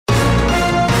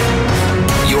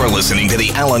listening to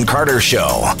The Alan Carter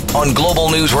Show on Global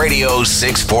News Radio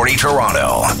 640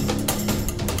 Toronto.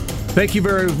 Thank you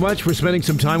very much for spending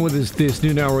some time with us this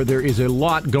noon hour. There is a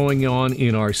lot going on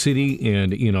in our city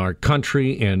and in our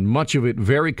country, and much of it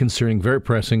very concerning, very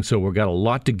pressing. So we've got a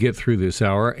lot to get through this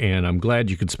hour, and I'm glad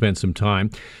you could spend some time.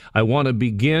 I want to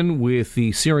begin with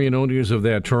the Syrian owners of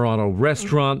that Toronto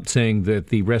restaurant saying that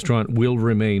the restaurant will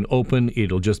remain open.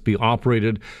 It'll just be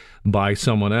operated by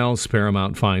someone else.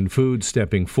 Paramount Fine Foods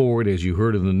stepping forward, as you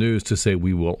heard in the news, to say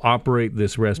we will operate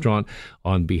this restaurant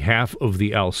on behalf of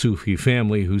the Al Soufi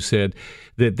family, who said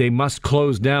that they must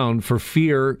close down for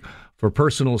fear for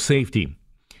personal safety.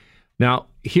 Now,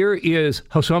 here is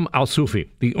Hossam Al Soufi,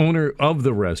 the owner of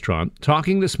the restaurant,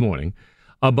 talking this morning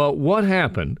about what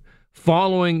happened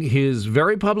following his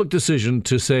very public decision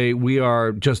to say we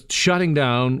are just shutting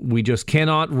down, we just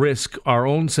cannot risk our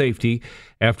own safety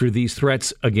after these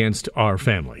threats against our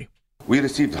family. We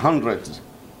received hundreds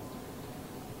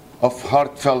of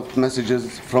heartfelt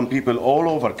messages from people all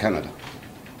over Canada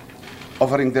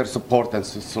offering their support and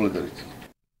solidarity.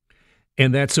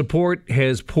 And that support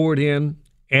has poured in,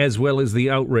 as well as the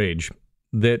outrage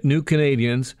that new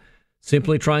Canadians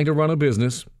simply trying to run a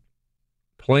business,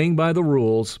 playing by the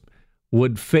rules,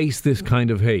 would face this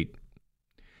kind of hate.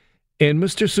 And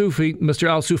Mr.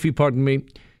 Al Soufi,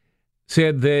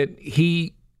 said that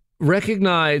he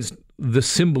recognized the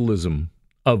symbolism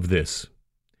of this,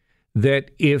 that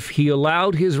if he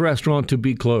allowed his restaurant to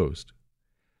be closed,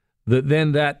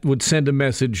 that would send a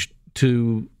message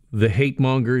to the hate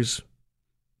mongers,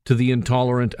 to the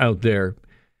intolerant out there,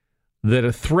 that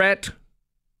a threat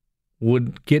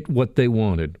would get what they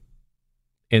wanted,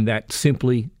 and that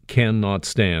simply cannot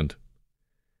stand.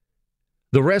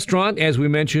 The restaurant, as we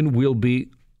mentioned, will be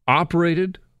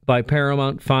operated by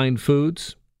Paramount Fine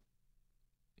Foods.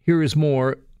 Here is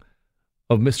more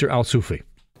of Mr. Al Soufi.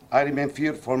 I remain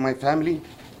fear for my family,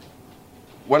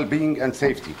 well-being and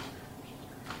safety.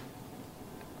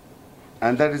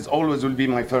 And that is always will be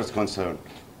my first concern.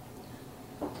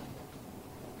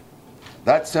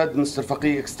 That said, Mr.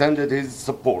 Faqih extended his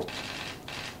support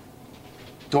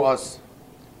to us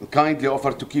and kindly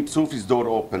offered to keep Soufi's door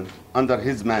open under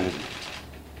his management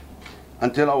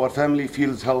until our family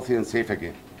feels healthy and safe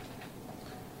again.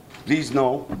 Please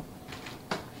know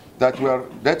that we are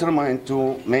determined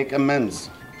to make amends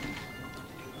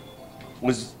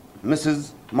with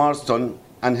Mrs. Marston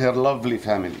and her lovely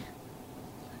family,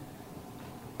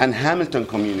 and Hamilton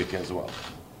community as well.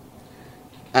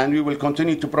 And we will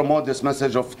continue to promote this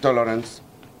message of tolerance,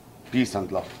 peace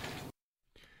and love.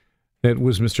 That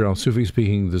was Mr. Al Soufi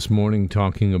speaking this morning,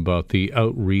 talking about the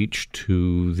outreach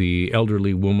to the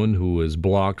elderly woman who was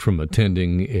blocked from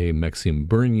attending a Maxime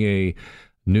Bernier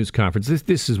news conference.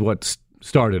 This is what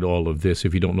started all of this.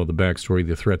 If you don't know the backstory,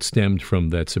 the threat stemmed from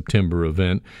that September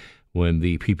event when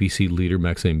the PPC leader,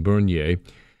 Maxime Bernier,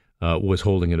 was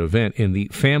holding an event. And the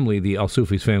family, the Al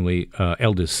Soufi's family,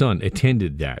 eldest son,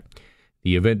 attended that.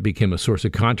 The event became a source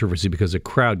of controversy because a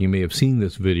crowd, you may have seen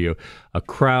this video, a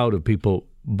crowd of people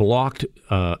blocked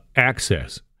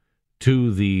access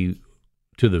to the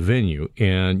venue,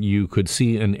 and you could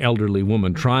see an elderly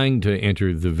woman trying to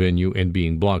enter the venue and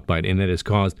being blocked by it, and that has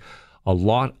caused a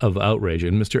lot of outrage.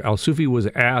 And Mr. Al Soufi was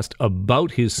asked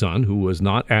about his son, who was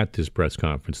not at this press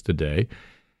conference today,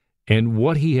 and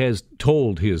what he has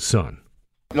told his son.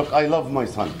 Look, I love my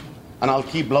son, and I'll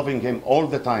keep loving him all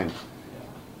the time.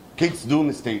 Kids do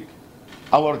mistake.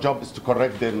 Our job is to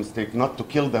correct their mistake, not to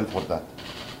kill them for that.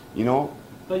 You know?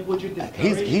 But would you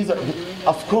discourage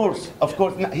of course.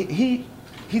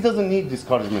 He doesn't need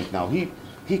discouragement now. He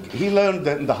learned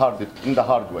in the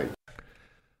hard way.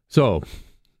 So,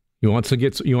 you want to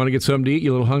get something to eat?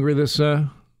 You a little hungry this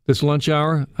lunch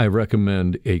hour? I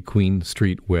recommend a Queen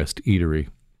Street West eatery.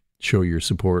 Show your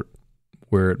support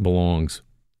where it belongs.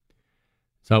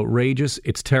 It's outrageous.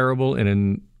 It's terrible,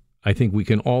 and I think we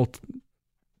can all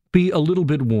be a little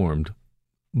bit warmed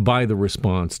by the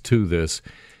response to this.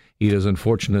 It is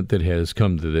unfortunate that has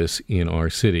come to this in our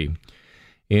city.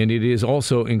 And it is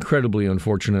also incredibly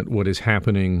unfortunate what is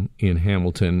happening in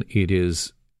Hamilton. It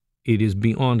is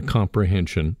beyond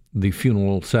comprehension. The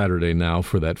funeral Saturday now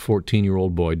for that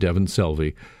 14-year-old boy, Devon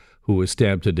Selvey, who was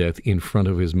stabbed to death in front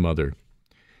of his mother.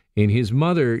 And his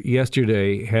mother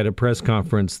yesterday had a press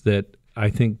conference that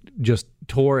I think just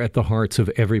tore at the hearts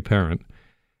of every parent.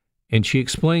 And she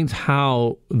explains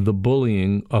how the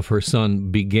bullying of her son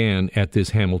began at this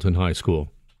Hamilton High School.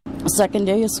 Second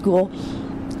day of school,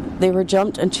 they were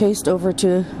jumped and chased over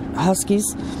to Huskies.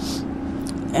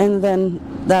 And then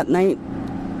that night,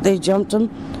 they jumped them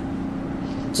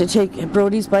to take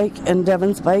Brody's bike and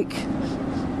Devon's bike.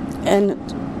 And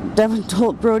Devin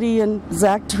told Brody and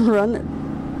Zach to run,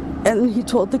 and he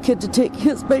told the kid to take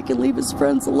his bike and leave his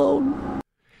friends alone.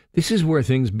 This is where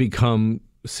things become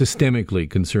systemically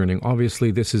concerning.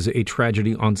 Obviously, this is a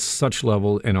tragedy on such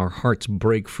level, and our hearts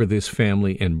break for this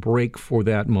family and break for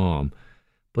that mom.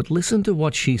 But listen to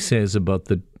what she says about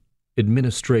the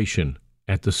administration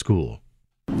at the school.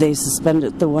 They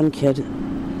suspended the one kid,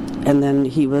 and then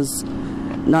he was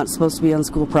not supposed to be on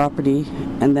school property,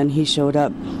 and then he showed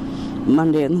up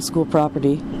Monday on the school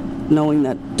property knowing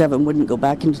that Devin wouldn't go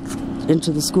back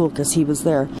into the school because he was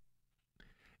there.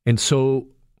 And so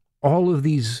all of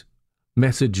these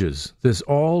messages, there's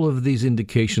all of these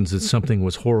indications that something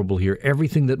was horrible here,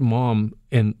 everything that mom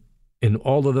and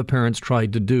all of the parents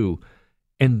tried to do,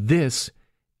 and this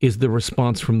is the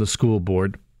response from the school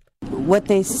board. What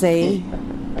they say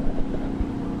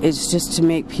is just to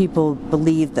make people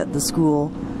believe that the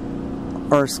school,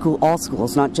 or all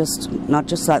schools, not just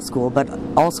that school, but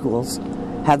all schools,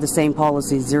 have the same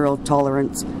policy, zero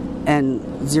tolerance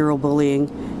and zero bullying,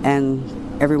 and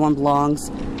everyone belongs.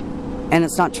 And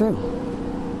it's not true.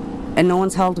 And no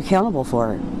one's held accountable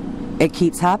for it. It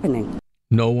keeps happening.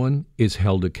 No one is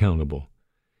held accountable.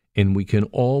 And we can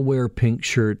all wear pink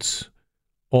shirts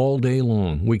all day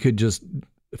long. We could just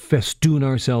festoon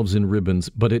ourselves in ribbons,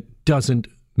 but it doesn't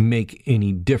make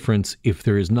any difference if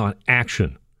there is not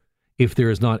action, if there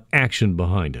is not action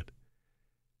behind it.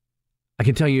 I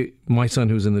can tell you, my son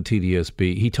who's in the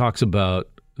TDSB, he talks about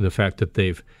the fact that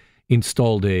they've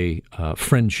installed a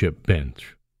friendship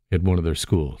bench at one of their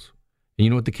schools. And you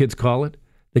know what the kids call it?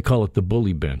 They call it the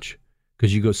bully bench.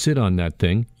 Because you go sit on that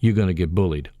thing, you're going to get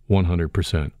bullied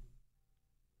 100%.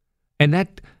 And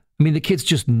that, I mean, the kids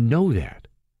just know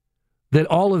that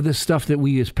all of this stuff that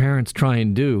we as parents try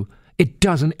and do, it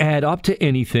doesn't add up to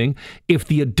anything if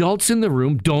the adults in the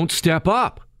room don't step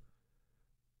up.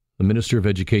 The Minister of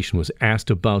Education was asked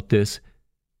about this.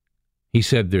 He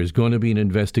said there's going to be an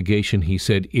investigation. He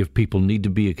said if people need to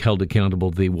be held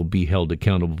accountable, they will be held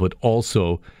accountable, but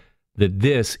also that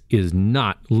this is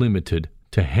not limited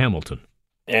to Hamilton.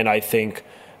 And I think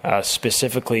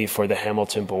specifically for the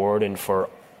Hamilton board and for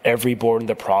every board in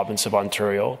the province of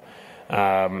Ontario,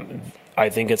 I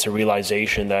think it's a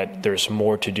realization that there's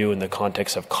more to do in the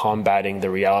context of combating the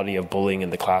reality of bullying in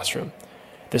the classroom.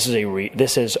 This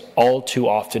is all too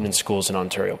often in schools in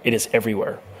Ontario. It is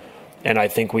everywhere. And I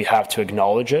think we have to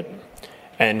acknowledge it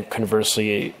and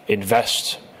conversely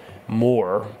invest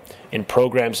more in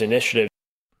programs, initiatives.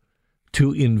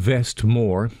 To invest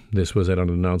more, this was an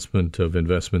announcement of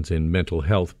investments in mental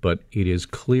health, but it is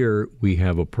clear we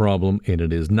have a problem, and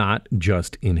it is not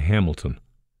just in Hamilton.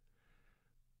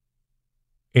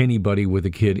 Anybody with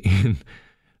a kid in,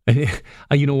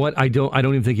 you know what? I don't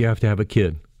even think you have to have a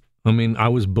kid. I mean, I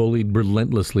was bullied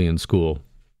relentlessly in school.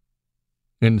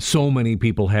 And so many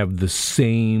people have the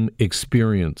same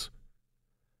experience.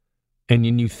 And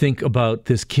then you think about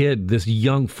this kid, this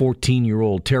young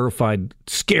 14-year-old, terrified,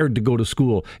 scared to go to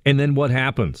school. And then what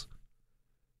happens?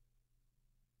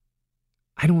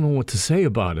 I don't know what to say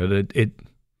about it.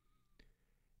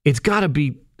 It's got to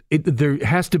be, there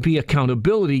has to be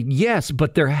accountability, yes,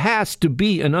 but there has to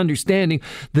be an understanding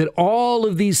that all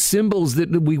of these symbols that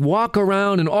we walk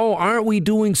around and, oh, aren't we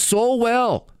doing so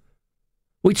well?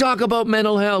 We talk about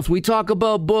mental health. We talk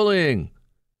about bullying.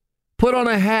 Put on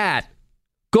a hat.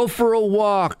 Go for a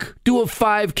walk. Do a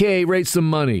 5K. Raise some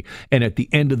money. And at the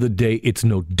end of the day, it's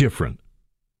no different.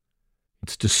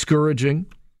 It's discouraging.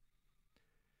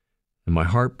 And my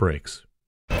heart breaks.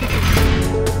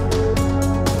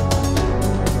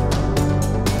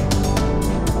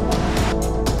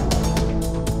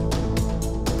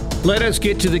 Let us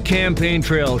get to the campaign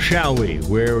trail, shall we?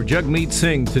 Where Jagmeet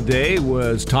Singh today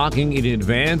was talking in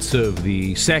advance of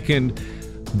the second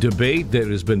debate that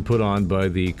has been put on by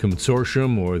the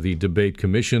consortium or the debate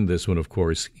commission. This one, of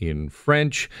course, in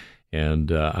French. And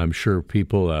I'm sure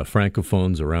people,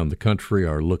 francophones around the country,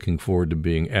 are looking forward to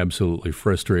being absolutely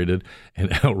frustrated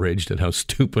and outraged at how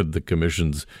stupid the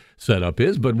commission's setup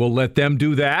is. But we'll let them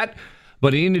do that.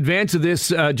 But in advance of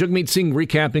this, Jagmeet Singh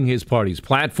recapping his party's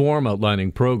platform,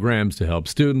 outlining programs to help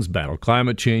students battle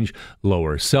climate change,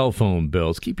 lower cell phone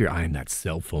bills. Keep your eye on that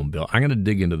cell phone bill. I'm going to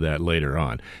dig into that later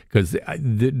on because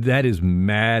that is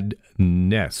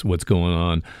madness, what's going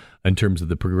on in terms of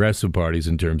the progressive parties,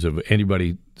 in terms of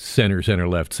anybody center,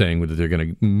 left saying that they're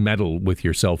going to meddle with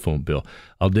your cell phone bill.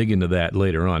 I'll dig into that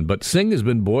later on. But Singh has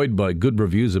been buoyed by good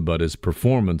reviews about his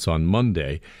performance on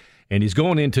Monday. And he's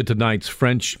going into tonight's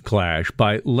French clash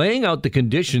by laying out the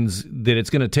conditions that it's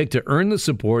going to take to earn the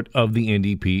support of the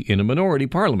NDP in a minority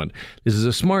parliament. This is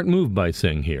a smart move by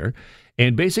Singh here.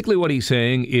 And basically what he's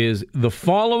saying is the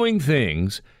following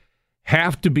things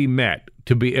have to be met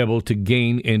to be able to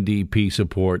gain NDP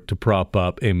support to prop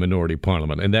up a minority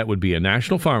parliament. And that would be a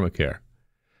national pharmacare,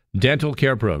 dental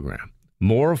care program,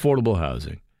 more affordable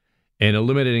housing, and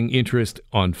eliminating interest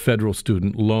on federal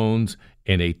student loans,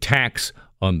 and a tax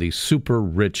on the super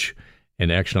rich,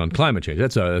 and action on climate change.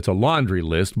 That's a laundry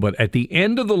list, but at the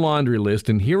end of the laundry list,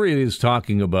 and here he is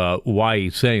talking about why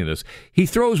he's saying this, he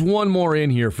throws one more in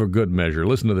here for good measure.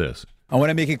 Listen to this. I want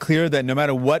to make it clear that no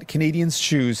matter what Canadians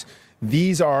choose,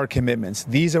 these are our commitments.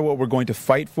 These are what we're going to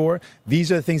fight for.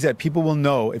 These are the things that people will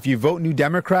know. If you vote New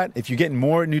Democrat, if you get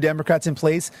more New Democrats in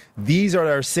place, these are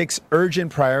our 6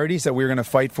 urgent priorities that we're going to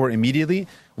fight for immediately.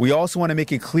 We also want to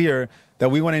make it clear that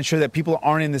we want to ensure that people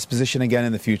aren't in this position again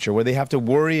in the future, where they have to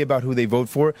worry about who they vote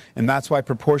for. And that's why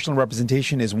proportional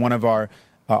representation is one of our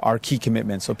key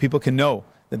commitments. So people can know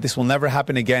that this will never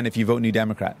happen again if you vote New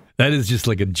Democrat. That is just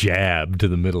like a jab to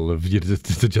the middle of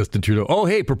to Justin Trudeau. Oh,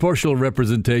 hey, proportional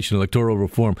representation, electoral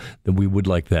reform. Then we would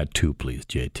like that too, please,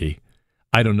 JT.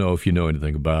 I don't know if you know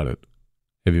anything about it.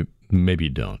 Maybe you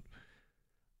don't.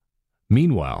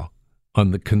 Meanwhile,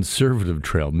 on the Conservative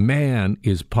trail, man,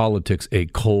 is politics a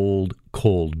cold,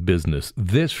 cold business.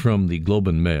 This from the Globe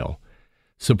and Mail.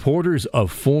 Supporters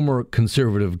of former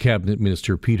Conservative Cabinet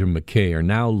Minister Peter MacKay are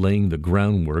now laying the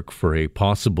groundwork for a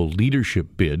possible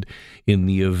leadership bid in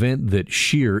the event that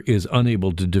Scheer is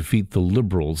unable to defeat the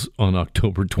Liberals on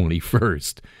October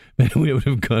 21st. Man, we would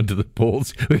have gone to the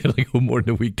polls. We had like more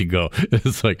than a week to go.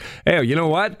 It's like, hey, you know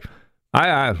what?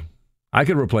 I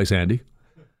could replace Andy.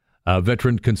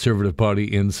 Veteran Conservative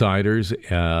Party insiders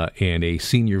and a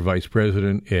senior vice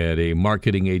president at a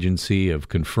marketing agency have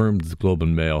confirmed to the Globe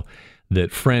and Mail that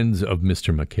friends of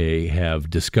Mr. MacKay have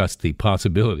discussed the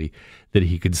possibility that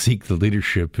he could seek the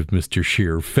leadership if Mr.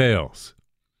 Scheer fails.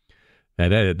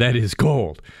 And that is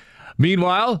cold.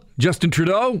 Meanwhile, Justin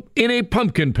Trudeau in a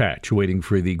pumpkin patch, waiting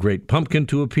for the great pumpkin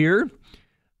to appear.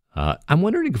 I'm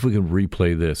wondering if we can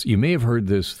replay this. You may have heard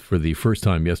this for the first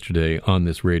time yesterday on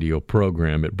this radio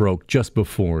program. It broke just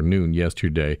before noon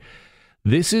yesterday.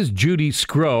 This is Judy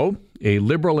Sgro, a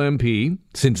Liberal MP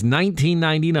since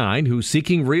 1999, who's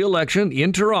seeking re-election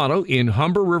in Toronto in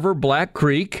Humber River, Black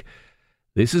Creek.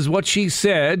 This is what she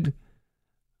said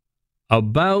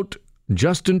about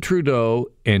Justin Trudeau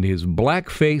and his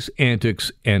blackface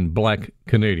antics and black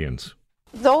Canadians.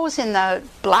 Those in the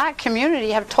black community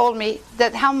have told me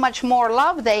that how much more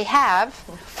love they have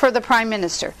for the Prime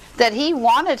Minister, that he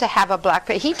wanted to have a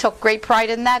blackface. He took great pride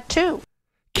in that too.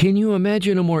 Can you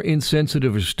imagine a more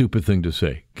insensitive or stupid thing to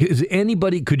say?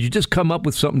 Could you just come up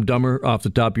with something dumber off the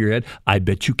top of your head? I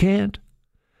bet you can't.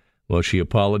 Well, she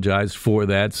apologized for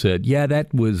that, said, yeah,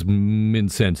 that was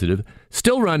insensitive.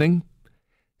 Still running.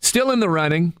 Still in the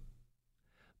running.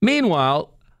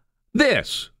 Meanwhile,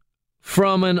 this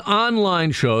from an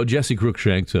online show. Jessie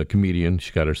Cruikshank's a comedian.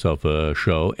 She got herself a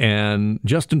show. And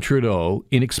Justin Trudeau,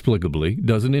 inexplicably,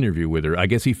 does an interview with her. I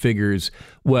guess he figures,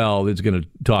 well, it's going to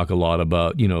talk a lot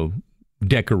about,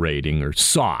 decorating or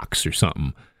socks or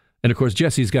something. And, of course,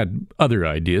 Jessie's got other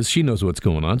ideas. She knows what's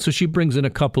going on. So she brings in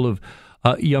a couple of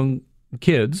young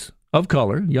kids of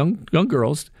color, young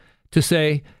girls, to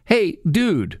say, hey,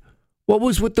 dude, what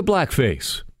was with the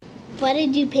blackface? Why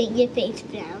did you paint your face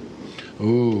brown?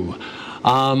 Ooh,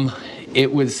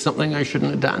 it was something I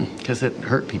shouldn't have done because it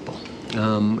hurt people.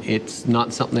 It's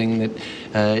not something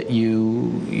that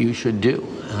you should do,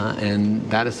 and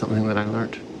that is something that I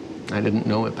learned. I didn't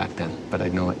know it back then, but I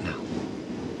know it now,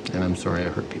 and I'm sorry I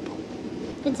hurt people.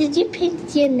 But did you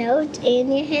paint your nose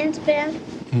and your hands brown?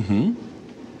 Mm-hmm.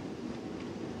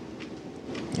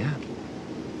 Yeah,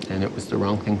 and it was the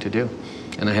wrong thing to do.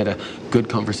 And I had a good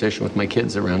conversation with my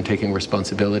kids around taking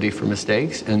responsibility for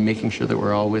mistakes and making sure that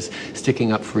we're always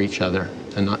sticking up for each other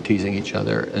and not teasing each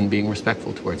other and being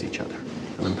respectful towards each other.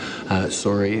 And I'm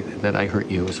sorry that I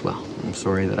hurt you as well. I'm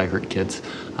sorry that I hurt kids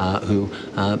who,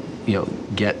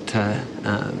 get,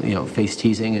 face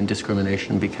teasing and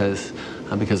discrimination because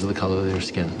of the color of their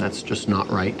skin. That's just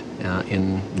not right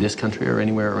in this country or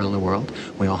anywhere around the world.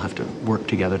 We all have to work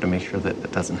together to make sure that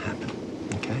that doesn't happen.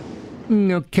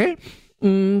 Okay?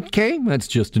 Okay, that's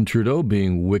Justin Trudeau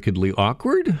being wickedly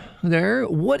awkward there.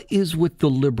 What is with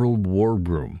the Liberal war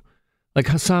room? Like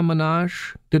Hassan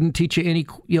Minhaj didn't teach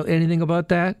you anything about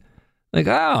that? Like,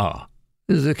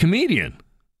 this is a comedian.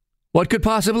 What could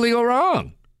possibly go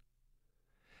wrong?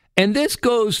 And this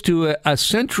goes to a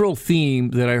central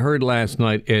theme that I heard last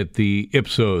night at the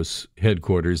Ipsos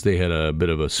headquarters. They had a bit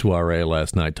of a soiree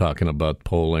last night talking about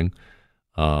polling.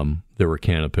 There were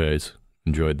canapes.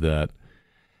 Enjoyed that.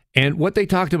 And what they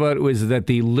talked about was that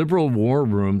the Liberal war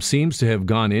room seems to have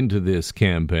gone into this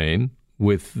campaign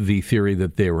with the theory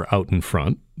that they were out in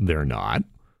front. They're not.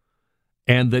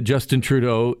 and that Justin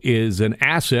Trudeau is an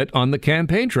asset on the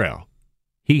campaign trail.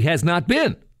 He has not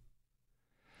been.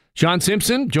 Sean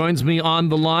Simpson joins me on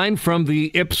the line from the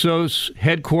Ipsos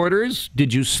headquarters.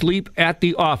 Did you sleep at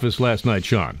the office last night,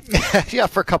 Sean? Yeah,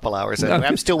 for a couple hours. Anyway.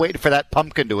 I'm still waiting for that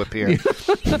pumpkin to appear.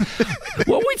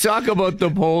 Well, we talk about the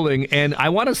polling, and I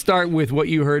want to start with what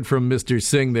you heard from Mr.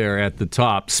 Singh there at the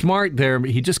top. Smart there.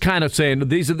 He just kind of saying,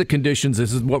 these are the conditions,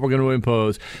 this is what we're going to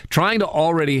impose, trying to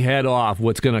already head off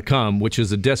what's going to come, which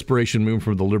is a desperation move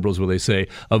from the Liberals where they say,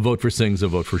 a vote for Singh's a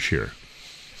vote for Scheer.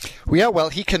 Yeah, well,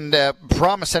 he can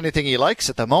promise anything he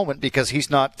likes at the moment because he's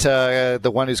not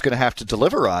the one who's going to have to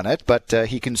deliver on it. But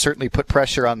he can certainly put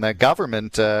pressure on the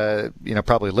government,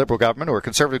 probably Liberal government or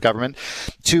Conservative government,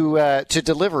 to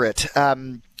deliver it.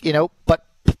 But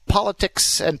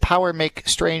politics and power make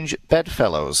strange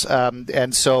bedfellows.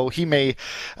 And so he may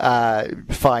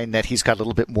find that he's got a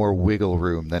little bit more wiggle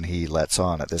room than he lets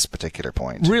on at this particular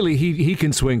point. Really, he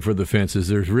can swing for the fences.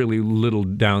 There's really little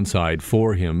downside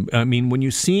for him. I mean, when you're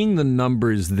seeing the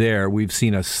numbers there, we've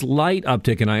seen a slight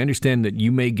uptick, and I understand that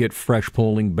you may get fresh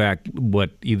polling back,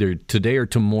 either today or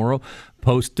tomorrow,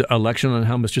 post-election on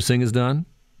how Mr. Singh has done?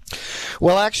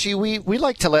 Well, actually, we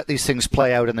like to let these things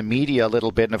play out in the media a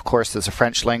little bit. And, of course, there's a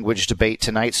French language debate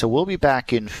tonight. So we'll be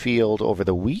back in field over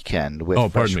the weekend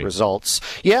with fresh results.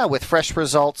 Yeah, with fresh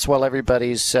results while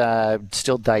everybody's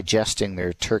still digesting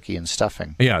their turkey and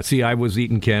stuffing. Yeah, see, I was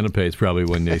eating canapes probably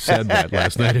when they said that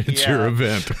last night at your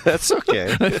event. That's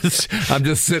okay. I'm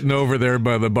just sitting over there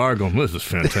by the bar going, this is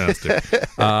fantastic.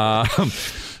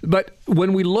 But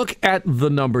when we look at the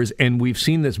numbers, and we've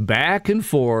seen this back and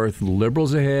forth,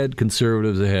 Liberals ahead,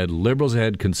 Conservatives ahead, Liberals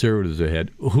ahead, Conservatives ahead,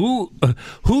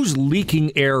 who's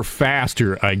leaking air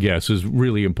faster, I guess, is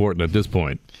really important at this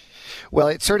point. Well,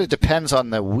 it sort of depends on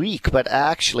the week, but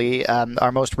actually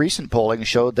our most recent polling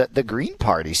showed that the Green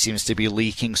Party seems to be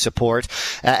leaking support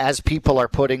as people are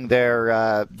putting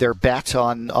their bet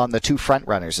on the two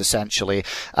frontrunners, essentially.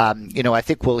 I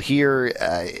think we'll hear,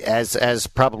 as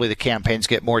probably the campaigns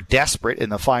get more desperate in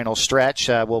the final stretch,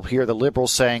 we'll hear the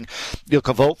Liberals saying, you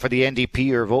can vote for the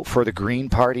NDP or vote for the Green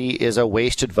Party is a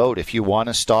wasted vote. If you want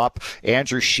to stop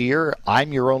Andrew Scheer,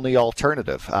 I'm your only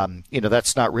alternative.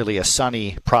 That's not really a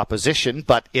sunny proposition,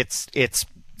 but it's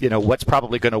what's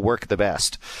probably going to work the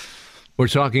best. We're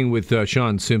talking with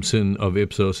Sean Simpson of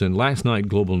Ipsos, and last night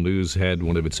Global News had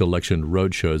one of its election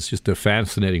roadshows, just a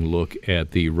fascinating look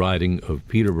at the riding of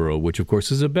Peterborough, which of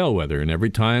course is a bellwether, and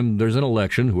every time there's an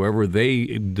election, whoever they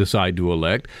decide to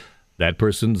elect, that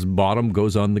person's bottom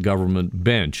goes on the government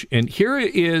bench. And here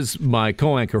is my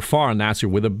co-anchor Farah Nasser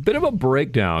with a bit of a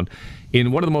breakdown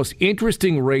in one of the most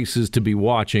interesting races to be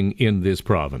watching in this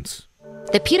province.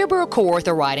 The Peterborough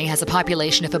Kawartha riding has a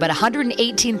population of about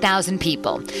 118,000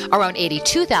 people. Around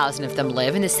 82,000 of them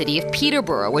live in the city of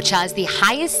Peterborough, which has the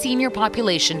highest senior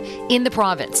population in the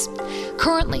province.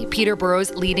 Currently,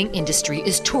 Peterborough's leading industry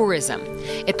is tourism.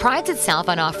 It prides itself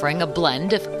on offering a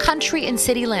blend of country and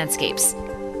city landscapes.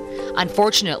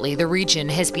 Unfortunately, the region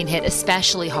has been hit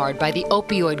especially hard by the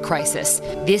opioid crisis.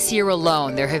 This year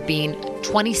alone, there have been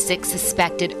 26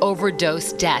 suspected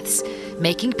overdose deaths,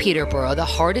 making Peterborough the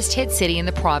hardest hit city in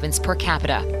the province per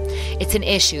capita. It's an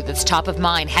issue that's top of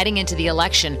mind heading into the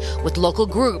election, with local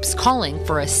groups calling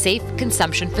for a safe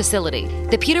consumption facility.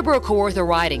 The Peterborough Kawartha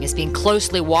riding is being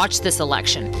closely watched this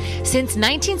election. Since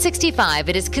 1965,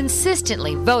 it has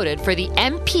consistently voted for the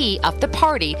MP of the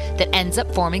party that ends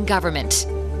up forming government.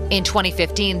 In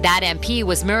 2015, that MP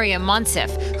was Miriam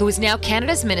Monsef, who is now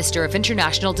Canada's Minister of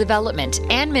International Development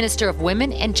and Minister of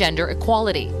Women and Gender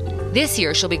Equality. This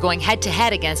year, she'll be going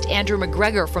head-to-head against Andrew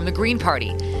McGregor from the Green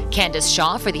Party, Candace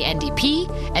Shaw for the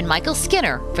NDP, and Michael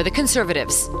Skinner for the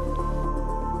Conservatives.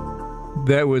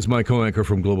 That was my co-anchor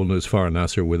from Global News, Farah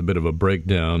Nasser, with a bit of a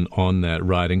breakdown on that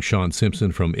riding. Sean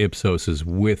Simpson from Ipsos is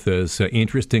with us.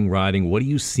 Interesting riding. What are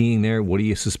you seeing there? What do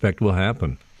you suspect will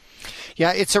happen?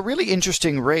 Yeah, it's a really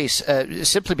interesting race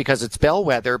simply because it's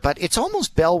bellwether, but it's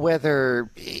almost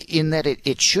bellwether in that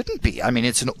it shouldn't be. I mean,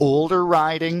 it's an older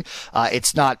riding.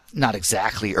 It's not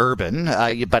exactly urban,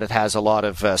 but it has a lot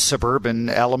of suburban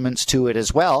elements to it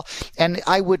as well. And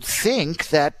I would think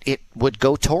that it would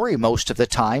go Tory most of the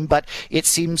time, but it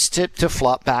seems to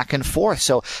flop back and forth.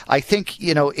 So I think,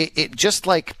 it just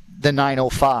like the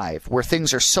 905, where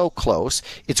things are so close,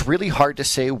 it's really hard to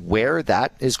say where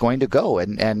that is going to go.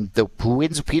 And who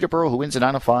wins Peterborough, who wins the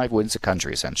 905, wins the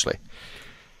country, essentially.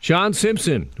 Sean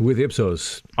Simpson with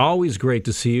Ipsos. Always great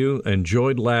to see you.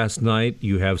 Enjoyed last night.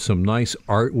 You have some nice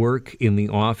artwork in the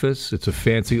office. It's a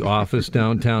fancy office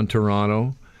downtown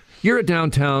Toronto. You're a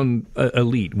downtown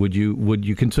elite. Would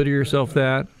you consider yourself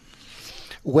that?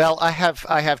 Well, I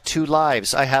have two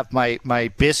lives. I have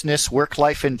my business work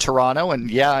life in Toronto, and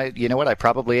yeah, you know what? I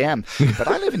probably am. But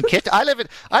I live in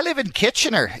I live in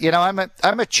Kitchener. You know,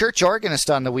 I'm a church organist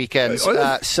on the weekends.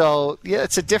 So yeah,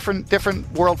 it's a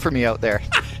different world for me out there.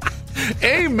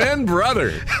 Amen,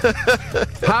 brother.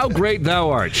 How great thou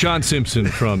art. Sean Simpson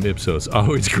from Ipsos.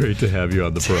 Always great to have you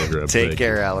on the program. Take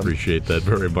care, Alan. Appreciate that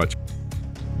very much.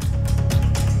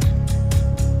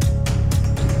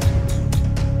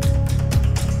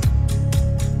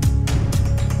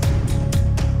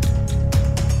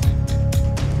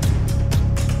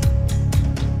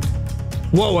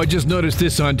 Whoa, I just noticed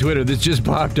this on Twitter. This just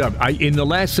popped up. In the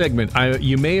last segment,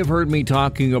 you may have heard me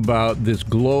talking about this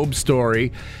Globe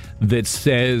story that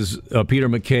says Peter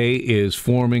MacKay is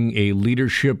forming a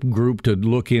leadership group to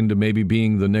look into maybe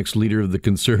being the next leader of the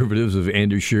Conservatives if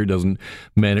Andrew Scheer doesn't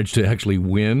manage to actually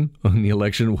win on the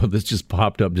election. Well, this just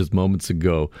popped up just moments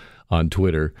ago on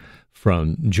Twitter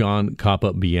from John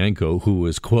Capobianco, who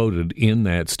was quoted in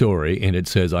that story, and it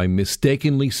says, "I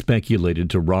mistakenly speculated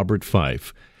to Robert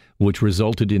Fife, which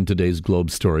resulted in today's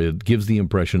Globe story. It gives the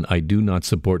impression I do not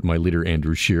support my leader,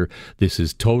 Andrew Scheer. This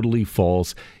is totally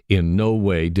false. In no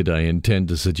way did I intend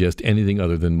to suggest anything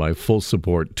other than my full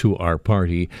support to our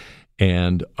party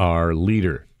and our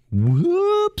leader."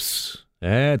 Whoops.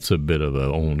 That's a bit of an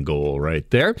own goal right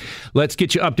there. Let's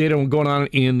get you updated on what's going on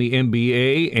in the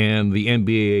NBA and the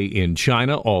NBA in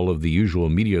China. All of the usual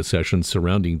media sessions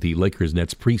surrounding the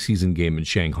Lakers-Nets preseason game in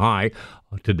Shanghai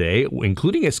today,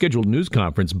 including a scheduled news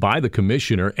conference by the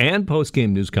commissioner and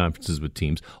post-game news conferences with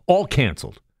teams, all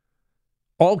canceled.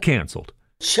 All canceled.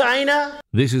 China?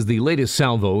 This is the latest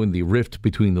salvo in the rift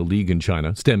between the league and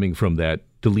China, stemming from that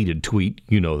deleted tweet,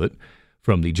 you know that,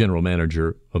 from the general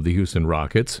manager of the Houston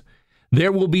Rockets.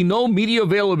 There will be no media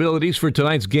availabilities for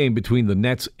tonight's game between the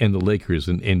Nets and the Lakers,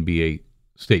 an NBA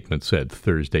statement said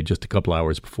Thursday, just a couple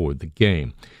hours before the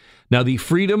game. Now, the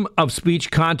freedom of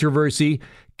speech controversy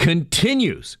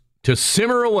continues to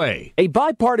simmer away. A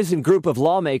bipartisan group of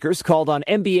lawmakers called on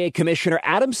NBA Commissioner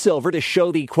Adam Silver to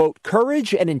show the, quote,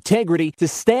 courage and integrity to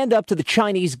stand up to the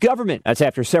Chinese government. That's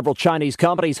after several Chinese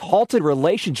companies halted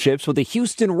relationships with the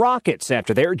Houston Rockets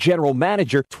after their general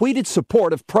manager tweeted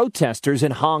support of protesters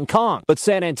in Hong Kong. But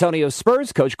San Antonio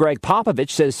Spurs coach Greg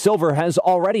Popovich says Silver has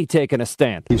already taken a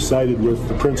stand. He sided with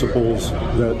the principles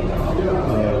that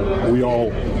we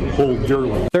all hold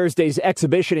dearly. Thursday's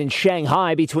exhibition in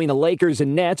Shanghai between the Lakers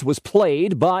and Nets was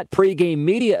played, but pregame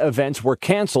media events were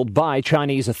canceled by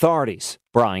Chinese authorities.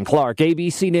 Brian Clark,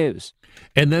 ABC News.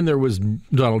 And then there was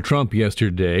Donald Trump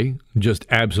yesterday, just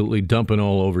absolutely dumping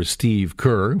all over Steve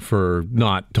Kerr for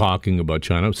not talking about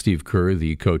China. Steve Kerr,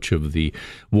 the coach of the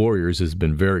Warriors, has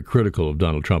been very critical of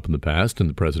Donald Trump in the past, and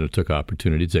the president took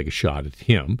opportunity to take a shot at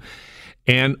him.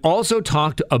 And also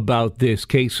talked about this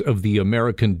case of the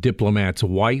American diplomat's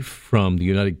wife from the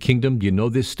United Kingdom. Do you know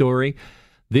this story?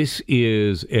 This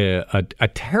is a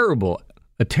terrible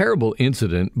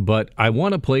incident, but I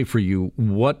want to play for you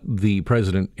what the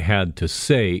president had to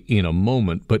say in a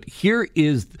moment. But here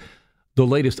is the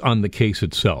latest on the case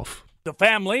itself. The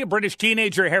family, a British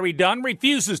teenager, Harry Dunn,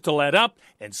 refuses to let up,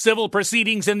 and civil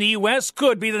proceedings in the U.S.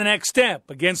 could be the next step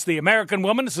against the American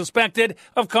woman suspected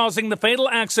of causing the fatal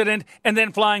accident and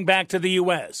then flying back to the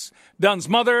U.S. Dunn's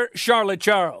mother, Charlotte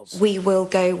Charles. We will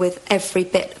go with every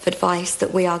bit of advice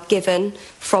that we are given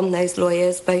from those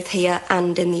lawyers, both here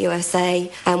and in the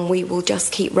USA, and we will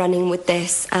just keep running with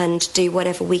this and do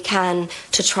whatever we can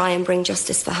to try and bring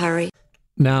justice for Harry.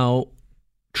 Now,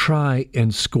 try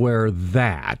and square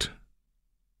that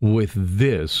with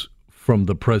this from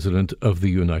the President of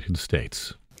the United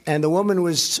States. And the woman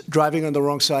was driving on the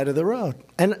wrong side of the road.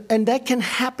 And that can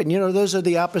happen. You know, those are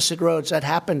the opposite roads. That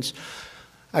happens.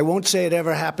 I won't say it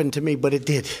ever happened to me, but it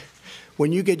did.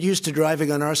 When you get used to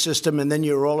driving on our system and then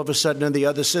you're all of a sudden in the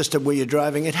other system where you're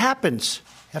driving, it happens.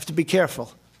 You have to be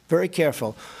careful, very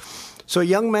careful. So a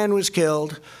young man was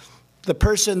killed. The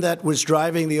person that was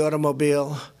driving the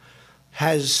automobile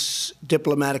has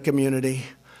diplomatic immunity.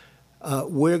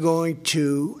 We're going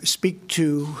to speak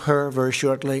to her very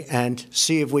shortly and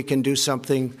see if we can do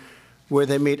something where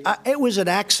they meet. It was an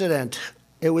accident.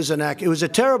 It was a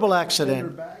terrible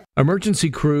accident. Emergency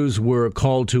crews were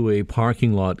called to a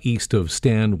parking lot east of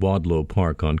Stan Wadlow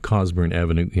Park on Cosburn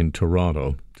Avenue in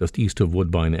Toronto, just east of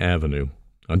Woodbine Avenue,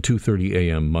 on 2:30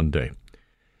 a.m. Monday.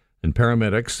 And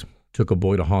paramedics took a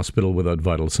boy to hospital without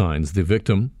vital signs. The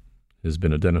victim has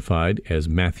been identified as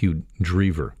Matthew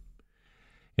Drever.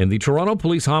 And the Toronto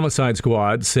Police Homicide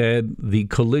Squad said the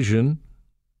collision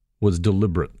was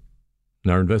deliberate. In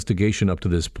our investigation up to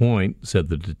this point, said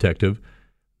the detective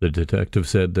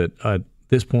said that at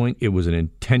this point it was an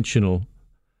intentional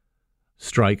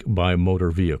strike by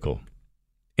motor vehicle.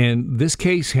 And this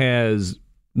case has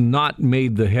not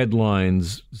made the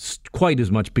headlines quite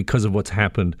as much because of what's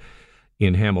happened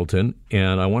in Hamilton.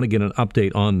 And I want to get an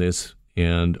update on this.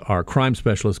 And our crime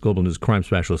specialist, Global News crime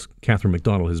specialist, Catherine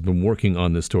McDonald, has been working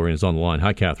on this story and is on the line.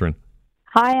 Hi, Catherine.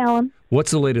 Hi, Alan.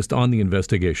 What's the latest on the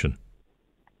investigation?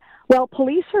 Well,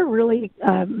 police are really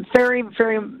very,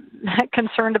 very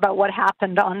concerned about what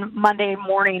happened on Monday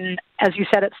morning, as you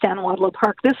said, at Stan Wadlow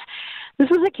Park. This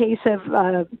was a case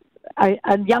of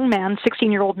a young man,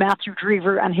 16-year-old Matthew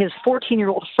Drever, and his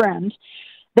 14-year-old friend.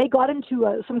 They got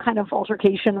into some kind of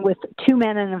altercation with two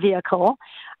men in a vehicle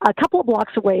a couple of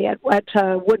blocks away at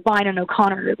Woodbine and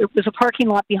O'Connor. There was a parking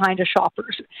lot behind a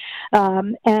Shoppers.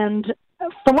 And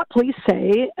from what police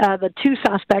say, the two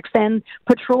suspects then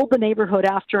patrolled the neighborhood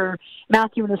after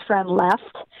Matthew and his friend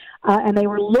left, and they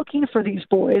were looking for these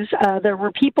boys. There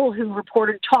were people who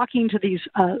reported talking to these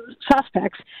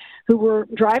suspects who were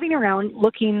driving around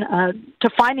looking to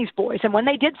find these boys. And when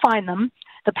they did find them,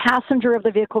 the passenger of the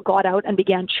vehicle got out and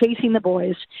began chasing the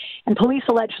boys. And police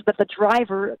alleged that the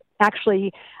driver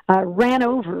actually ran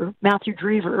over Matthew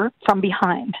Drever from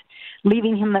behind,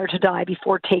 leaving him there to die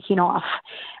before taking off.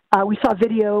 We got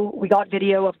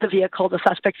video of the vehicle, the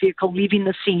suspect vehicle, leaving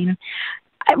the scene.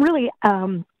 I really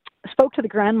spoke to the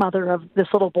grandmother of this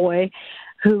little boy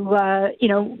who,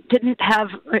 didn't have,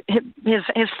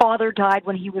 his father died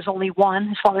when he was only one.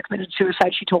 His father committed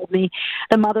suicide, she told me.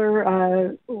 The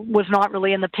mother was not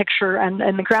really in the picture, and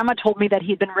the grandma told me that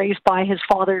he'd been raised by his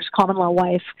father's common-law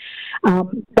wife.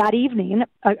 That evening,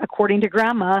 according to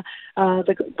grandma,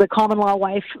 the common-law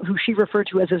wife, who she referred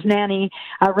to as his nanny,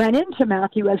 ran into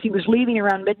Matthew as he was leaving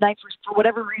around midnight. For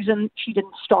whatever reason, she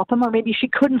didn't stop him, or maybe she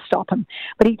couldn't stop him.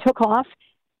 But he took off.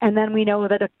 And then we know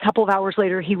that a couple of hours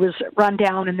later, he was run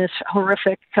down in this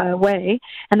horrific way.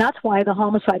 And that's why the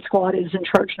homicide squad is in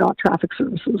charge, not traffic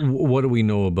services. What do we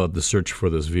know about the search for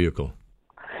this vehicle?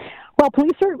 Well,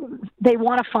 police they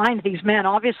want to find these men.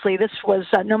 Obviously, this was,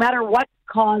 no matter what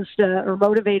caused or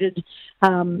motivated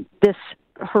this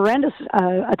horrendous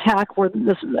attack where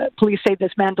police say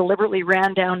this man deliberately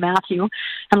ran down Matthew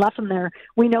and left him there.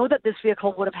 We know that this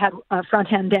vehicle would have had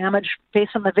front-end damage. Based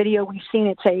on the video we've seen,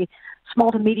 it's a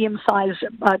small to medium-sized,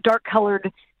 dark-colored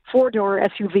four-door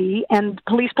SUV, and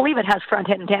police believe it has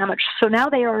front-end damage. So now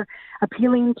they are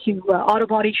appealing to auto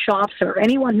body shops or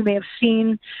anyone who may have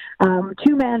seen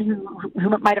two men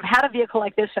who might have had a vehicle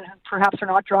like this and who perhaps are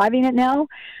not driving it now.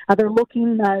 They're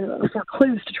looking for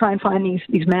clues to try and find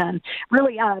these men.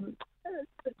 Really,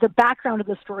 the background of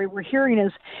the story we're hearing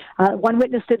is one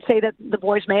witness did say that the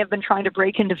boys may have been trying to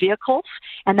break into vehicles,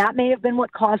 and that may have been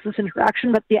what caused this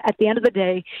interaction. But at the end of the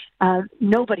day,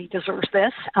 nobody deserves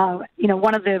this.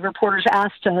 One of the reporters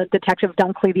asked Detective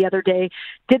Dunkley the other day,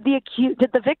 did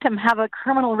the victim have a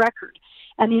criminal record?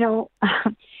 And,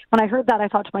 when I heard that, I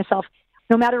thought to myself,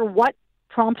 no matter what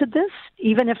prompted this,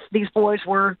 even if these boys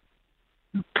were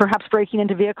perhaps breaking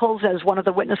into vehicles, as one of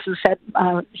the witnesses said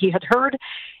he had heard,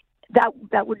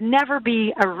 that would never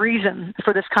be a reason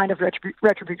for this kind of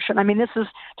retribution. I mean, this is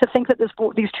to think that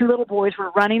these two little boys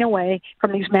were running away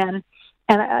from these men,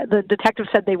 and the detective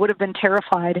said they would have been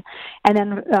terrified, and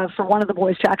then for one of the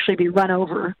boys to actually be run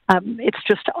over, it's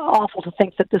just awful to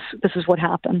think that this is what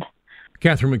happened.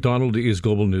 Catherine McDonald is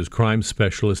Global News crime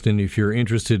specialist, and if you're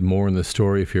interested more in the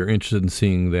story, if you're interested in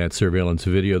seeing that surveillance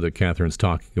video that Catherine's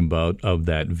talking about of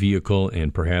that vehicle,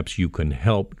 and perhaps you can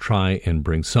help try and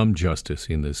bring some justice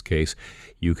in this case,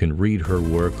 you can read her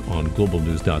work on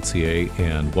globalnews.ca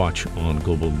and watch on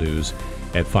Global News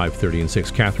at 5:30 and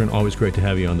 6. Catherine, always great to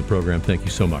have you on the program. Thank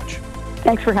you so much.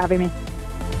 Thanks for having me.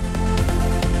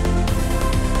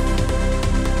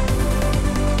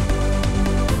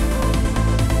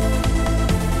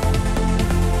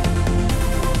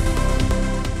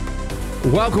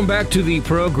 Welcome back to the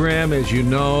program. As you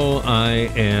know,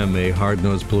 I am a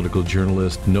hard-nosed political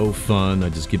journalist. No fun. I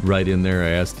just get right in there.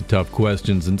 I ask the tough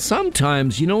questions. And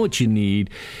sometimes, you know what you need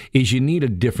is you need a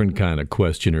different kind of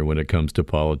questioner when it comes to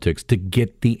politics to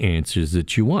get the answers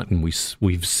that you want. And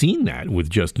we've seen that with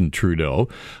Justin Trudeau,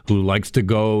 who likes to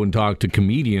go and talk to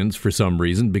comedians for some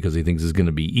reason because he thinks it's going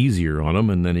to be easier on him.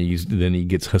 And then he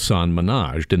gets Hassan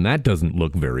Minaj'd. And that doesn't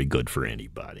look very good for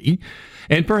anybody.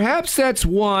 And perhaps that's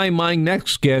why my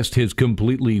next guest has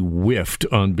completely whiffed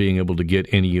on being able to get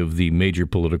any of the major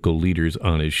political leaders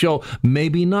on his show.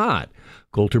 Maybe not.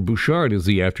 Colter Bouchard is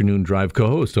the afternoon drive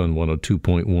co-host on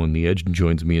 102.1 The Edge and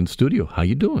joins me in studio. How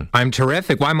you doing? I'm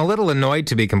terrific. Well, I'm a little annoyed,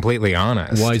 to be completely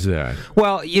honest. Why is that?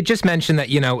 Well, you just mentioned that,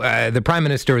 the Prime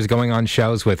Minister is going on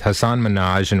shows with Hassan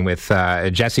Minhaj and with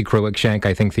Jesse Cruikshank,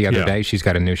 I think, the other day. She's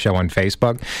got a new show on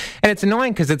Facebook. And it's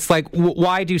annoying because it's like,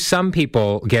 why do some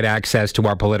people get access to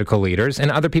our political leaders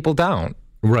and other people don't?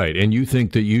 Right, and you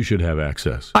think that you should have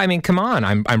access. I mean, come on.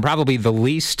 I'm probably the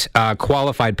least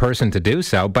qualified person to do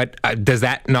so, but does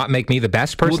that not make me the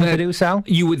best person to do so?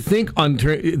 You would think on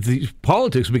the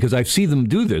politics, because I see them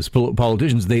do this,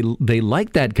 politicians, they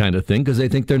like that kind of thing because they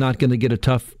think they're not going to get a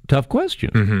tough question.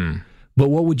 Mm-hmm. But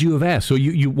what would you have asked? So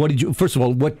what did you? First of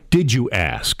all, what did you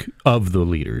ask of the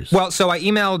leaders? Well, so I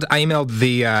emailed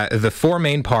the four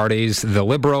main parties: the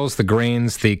Liberals, the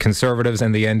Greens, the Conservatives,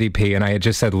 and the NDP, and I had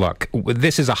just said, look,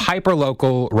 this is a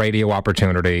hyper-local radio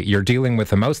opportunity. You're dealing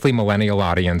with a mostly millennial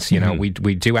audience. We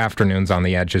do afternoons on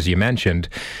the Edge, as you mentioned.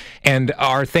 And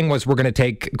our thing was we're going to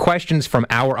take questions from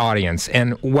our audience.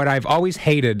 And what I've always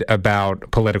hated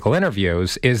about political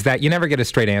interviews is that you never get a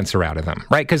straight answer out of them,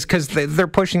 right? Because they're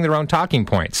pushing their own talking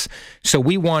points. So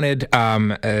we wanted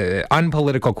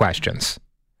unpolitical questions.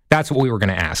 That's what we were going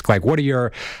to ask. Like, what are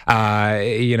your,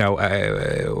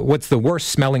 what's the worst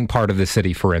smelling part of the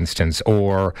city, for instance?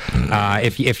 Or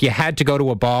if you had to go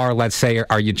to a bar, let's say,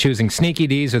 are you choosing Sneaky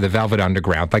D's or the Velvet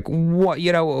Underground? Like, what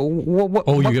kind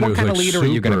of leader are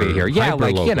you going to be here?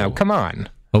 Yeah, come on.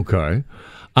 Okay.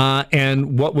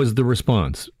 And what was the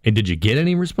response? And did you get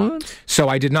any response? So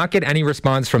I did not get any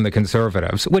response from the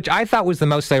Conservatives, which I thought was the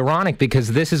most ironic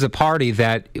because this is a party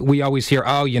that we always hear,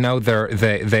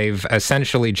 they've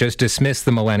essentially just dismissed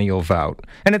the millennial vote.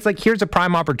 And it's like, here's a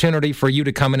prime opportunity for you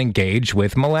to come and engage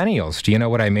with millennials. Do you know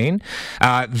what I mean?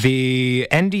 The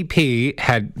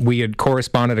NDP we had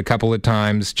corresponded a couple of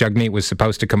times. Jagmeet was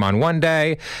supposed to come on one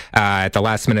day. At the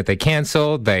last minute, they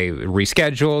canceled. They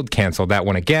rescheduled, canceled that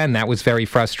one again. That was very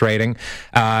frustrating.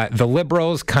 The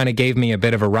Liberals kind of gave me a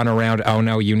bit of a runaround. Oh,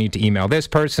 no, you need to email this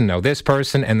person, no, this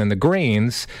person. And then the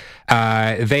Greens,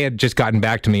 they had just gotten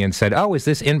back to me and said, oh, is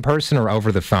this in person or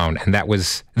over the phone? And that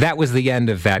was the end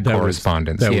of that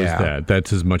correspondence. Was that.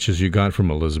 That's as much as you got from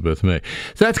Elizabeth May.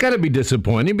 So that's got to be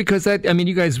disappointing because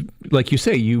you guys, like you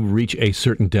say, you reach a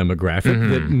certain demographic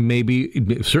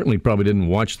that certainly probably didn't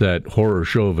watch that horror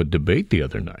show of a debate the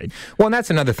other night. Well, and that's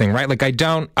another thing, right? Like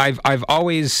I've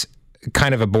always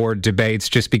kind of aboard debates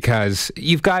just because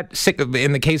you've got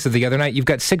in the case of the other night, you've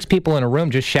got 6 people in a room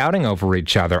just shouting over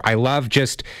each other. I love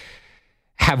just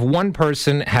have one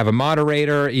person, have a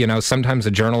moderator, sometimes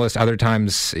a journalist, other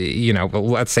times,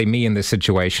 let's say me in this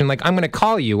situation. Like, I'm going to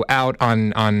call you out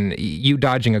on you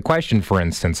dodging a question, for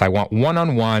instance. I want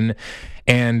one-on-one.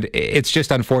 And it's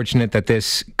just unfortunate that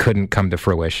this couldn't come to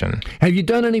fruition. Have you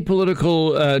done any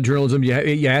political journalism?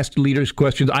 You asked leaders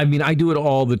questions. I mean, I do it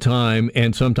all the time,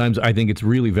 and sometimes I think it's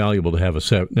really valuable to have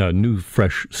a new,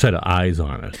 fresh set of eyes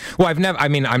on it. Well,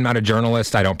 I'm not a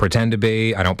journalist. I don't pretend to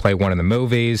be. I don't play one of the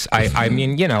movies. I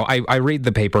read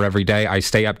the paper every day. I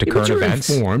stay up to current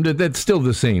events. Informed. That's still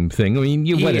the same thing. I mean,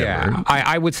 whatever. Yeah,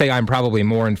 I would say I'm probably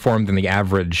more informed than the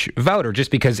average voter,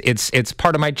 just because it's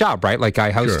part of my job, right? Like,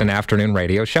 I host an afternoon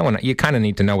radio show, and you kind of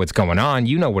need to know what's going on.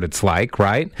 You know what it's like,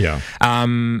 right? Yeah.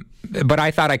 But I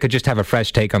thought I could just have a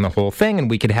fresh take on the whole thing, and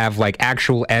we could have like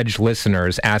actual Edge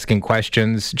listeners asking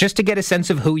questions just to get a sense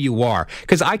of who you are.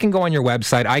 Because I can go on your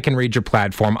website, I can read your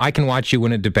platform, I can watch you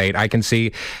in a debate, I can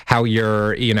see how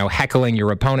you're, heckling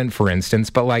your opponent, for instance.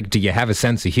 But like, do you have a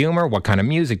sense of humor? What kind of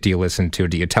music do you listen to?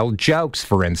 Do you tell jokes,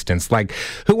 for instance? Like,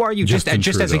 who are you just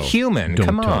as a human? Don't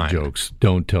Come on.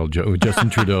 Don't tell jokes.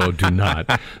 Justin Trudeau, do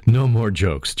not. No more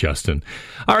jokes, Justin.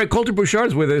 All right, Colter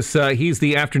Bouchard's with us. He's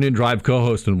the afternoon drive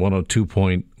co-host on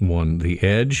 102.1 The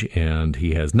Edge, and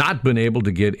he has not been able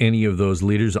to get any of those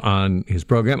leaders on his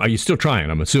program. Are you still trying?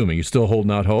 I'm assuming you're still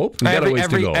holding out hope.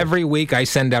 Every week I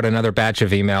send out another batch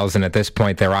of emails, and at this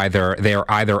point they're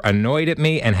either annoyed at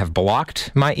me and have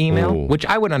blocked my email, which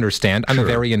I would understand. I'm a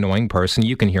very annoying person.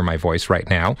 You can hear my voice right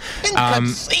now.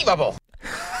 Inconceivable.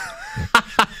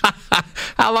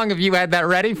 How long have you had that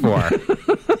ready for?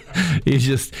 He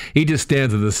just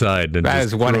stands on the side. And that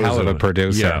is one hell of a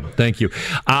producer. Yeah, thank you.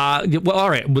 Well, all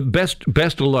right. Best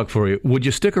of luck for you. Would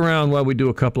you stick around while we do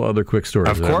a couple other quick stories?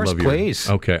 Of course, please.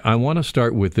 Okay, I want to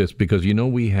start with this because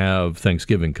we have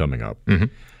Thanksgiving coming up, and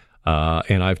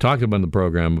I've talked about in the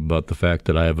program about the fact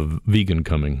that I have a vegan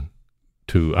coming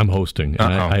I'm hosting,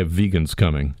 and I have vegans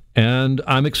coming. And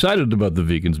I'm excited about the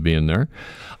vegans being there,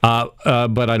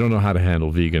 but I don't know how to handle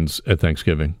vegans at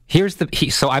Thanksgiving.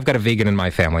 So I've got a vegan in my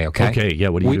family, okay? Okay, yeah,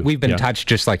 what do you do? We've been touched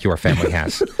just like your family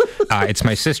has. It's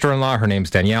my sister-in-law. Her name's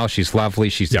Danielle. She's lovely.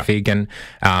 She's a vegan.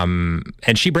 And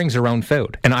she brings her own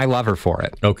food, and I love her for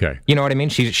it. Okay. You know what I mean?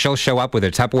 She'll show up with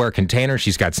a Tupperware container.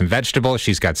 She's got some vegetables.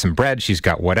 She's got some bread. She's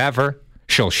got whatever.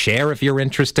 She'll share if you're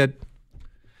interested.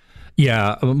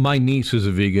 Yeah, my niece is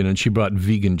a vegan, and she brought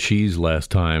vegan cheese last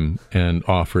time and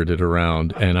offered it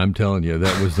around. And I'm telling you,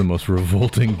 that was the most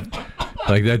revolting.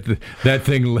 Like that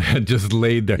thing just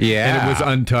laid there, and it was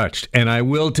untouched. And I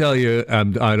will tell you,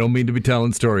 I don't mean to be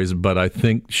telling stories, but I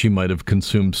think she might have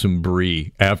consumed some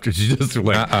brie after she just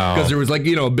went, because there was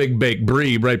a big baked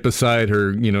brie right beside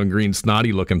her, green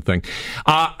snotty looking thing.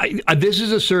 This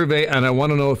is a survey, and I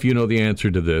want to know if you know the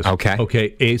answer to this.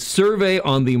 Okay, a survey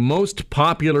on the most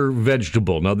popular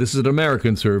vegetable. Now this is an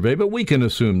American survey, but we can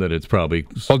assume that it's probably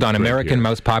American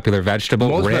most popular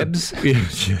vegetable, ribs.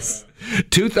 Yes.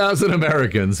 2,000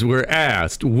 Americans were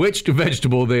asked which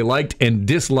vegetable they liked and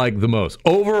disliked the most.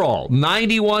 Overall,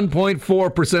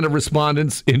 91.4% of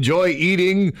respondents enjoy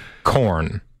eating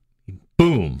corn.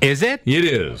 Boom. Is it? It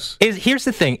is. Here's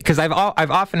the thing, because I've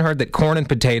often heard that corn and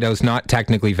potatoes not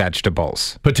technically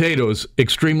vegetables. Potatoes,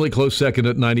 extremely close second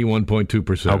at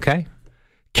 91.2%. Okay.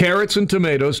 Carrots and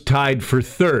tomatoes tied for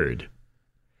third.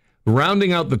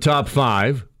 Rounding out the top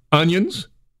 5, onions,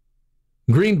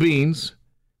 green beans,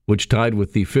 which tied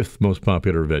with the 5th most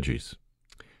popular veggies.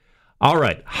 All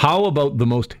right, how about the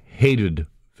most hated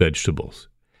vegetables?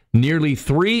 Nearly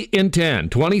 3 in 10,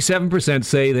 27%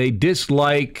 say they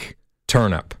dislike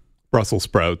turnip. Brussels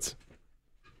sprouts.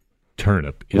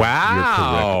 Turnip is your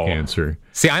correct answer.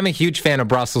 See, I'm a huge fan of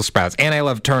Brussels sprouts, and I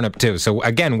love turnip too. So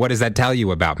again, what does that tell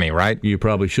you about me, right? You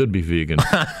probably should be vegan.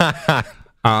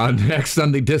 Next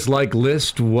on the dislike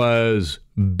list was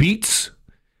beets,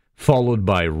 followed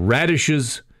by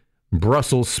radishes,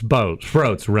 Brussels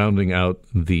sprouts rounding out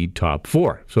the top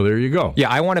 4. So there you go. Yeah,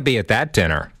 I want to be at that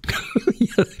dinner.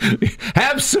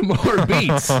 Have some more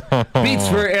beets. Beets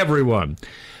for everyone.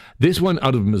 This one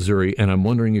out of Missouri, and I'm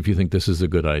wondering if you think this is a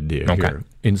good idea here.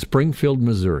 In Springfield,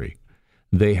 Missouri,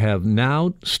 they have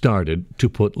now started to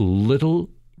put little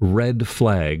red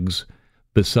flags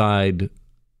beside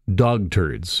dog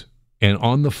turds. And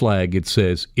on the flag it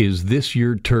says, "Is this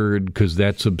your turd? Because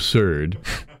that's absurd."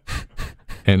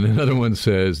 And another one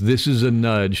says, "This is a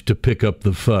nudge to pick up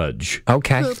the fudge."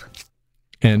 Okay.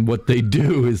 And what they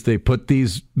do is they put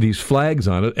these flags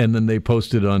on it, and then they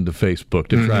post it onto Facebook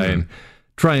to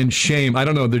try and shame. I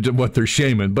don't know what they're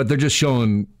shaming, but they're just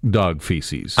showing dog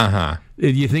feces. Do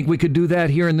you think we could do that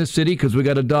here in this city? Because we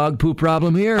got a dog poo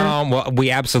problem here. Well,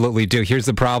 we absolutely do. Here's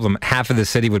the problem. Half of the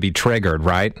city would be triggered,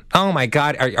 right? Oh, my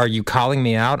God. Are you calling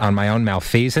me out on my own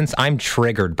malfeasance? I'm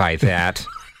triggered by that.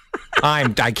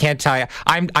 I can't tell you.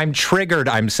 I'm triggered.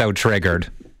 I'm so triggered.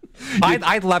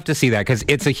 I'd love to see that, because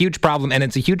it's a huge problem, and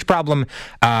it's a huge problem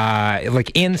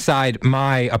like inside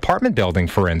my apartment building,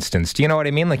 for instance. Do you know what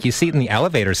I mean? Like, you see it in the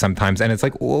elevator sometimes, and it's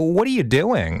like, well, what are you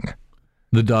doing?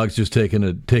 The dog's just taking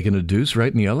a deuce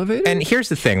right in the elevator? And here's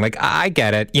the thing, like, I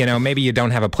get it, maybe you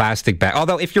don't have a plastic bag.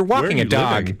 Although if you're walking a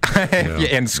dog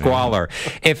in squalor,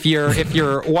 if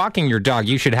you're walking your dog,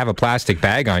 you should have a plastic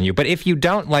bag on you. But if you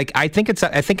don't, like, I think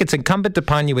it's incumbent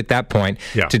upon you at that point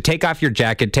to take off your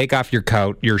jacket, take off your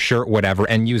coat, your shirt, whatever,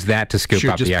 and use that to scoop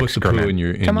up the excrement. Just put the poo in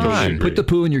your Come on. Put the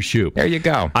poo in your shoe. There you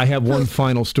go. I have one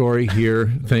final story here.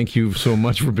 Thank you so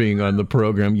much for being on the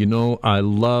program. I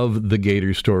love the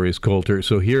Gator stories, Coulter.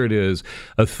 So here it is.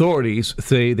 Authorities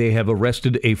say they have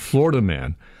arrested a Florida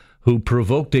man who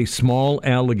provoked a small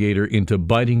alligator into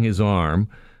biting his arm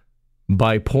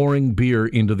by pouring beer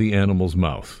into the animal's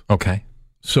mouth. Okay.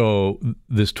 So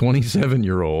this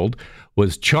 27-year-old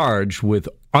was charged with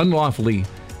unlawfully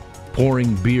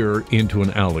pouring beer into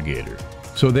an alligator.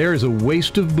 So there is a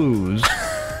waste of booze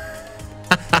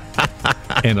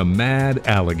and a mad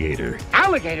alligator.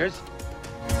 Alligators?